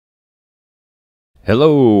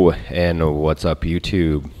Hello and what's up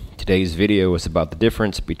YouTube? Today's video is about the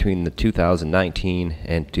difference between the 2019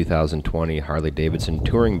 and 2020 Harley-Davidson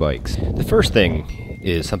touring bikes. The first thing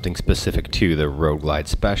is something specific to the Road Glide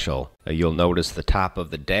Special. You'll notice the top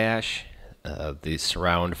of the dash, the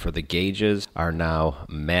surround for the gauges are now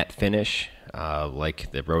matte finish,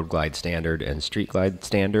 like the Road Glide Standard and Street Glide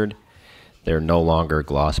Standard. They're no longer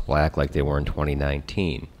gloss black like they were in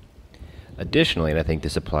 2019. Additionally, and I think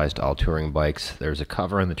this applies to all touring bikes, there's a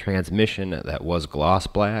cover on the transmission that was gloss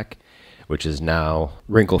black, which is now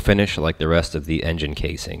wrinkle finish like the rest of the engine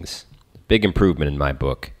casings. Big improvement in my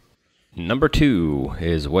book. Number 2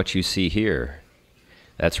 is what you see here.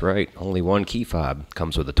 That's right, only one key fob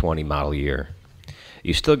comes with a 20 model year.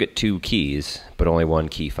 You still get 2 keys, but only one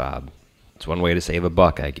key fob. It's one way to save a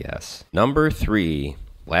buck, I guess. Number 3,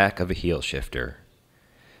 lack of a heel shifter.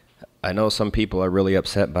 I know some people are really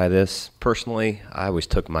upset by this. Personally, I always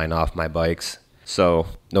took mine off my bikes, so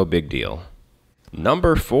no big deal.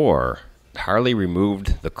 Number 4, Harley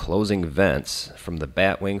removed the closing vents from the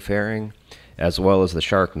Batwing fairing as well as the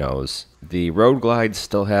shark nose. The Road Glides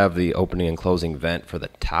still have the opening and closing vent for the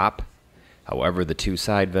top. However, the 2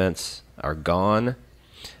 side vents are gone.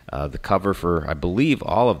 The cover for, I believe,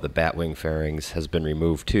 all of the Batwing fairings has been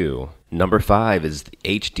removed too. Number 5 is the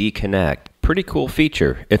HD Connect. Pretty cool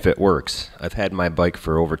feature if it works. I've had my bike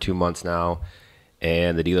for over 2 months now,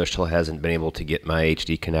 and the dealer still hasn't been able to get my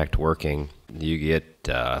HD Connect working. You get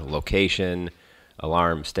location,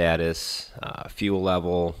 alarm status, fuel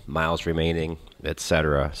level, miles remaining,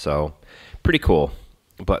 etc. So pretty cool.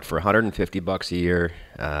 But for $150 a year,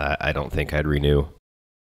 I don't think I'd renew.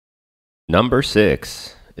 Number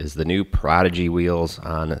 6 is the new Prodigy wheels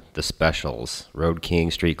on the Specials, Road King,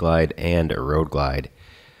 Street Glide, and Road Glide.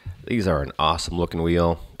 These are an awesome looking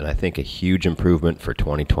wheel, and I think a huge improvement for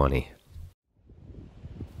 2020.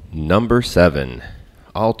 Number 7.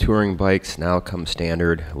 All touring bikes now come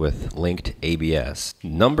standard with linked ABS.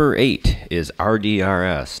 Number 8 is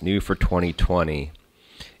RDRS, new for 2020.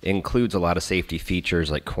 Includes a lot of safety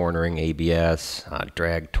features like cornering ABS,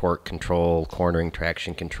 drag torque control, cornering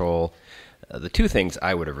traction control. The 2 things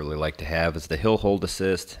I would have really liked to have is the hill hold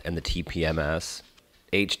assist and the TPMS.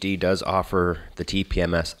 HD does offer the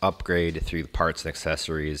TPMS upgrade through parts and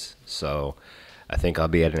accessories, so I think I'll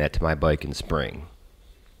be adding that to my bike in spring.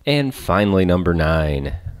 And finally, number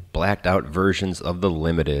 9, blacked out versions of the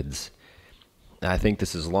Limiteds. I think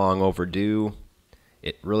this is long overdue.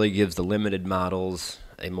 It really gives the Limited models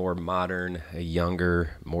a more modern, a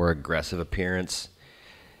younger, more aggressive appearance.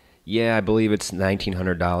 Yeah, I believe it's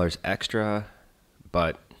 $1,900 extra,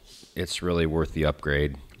 but it's really worth the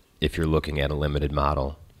upgrade if you're looking at a limited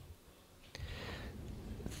model.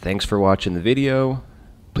 Thanks for watching the video.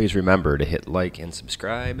 Please remember to hit like and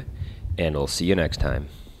subscribe, and we'll see you next time.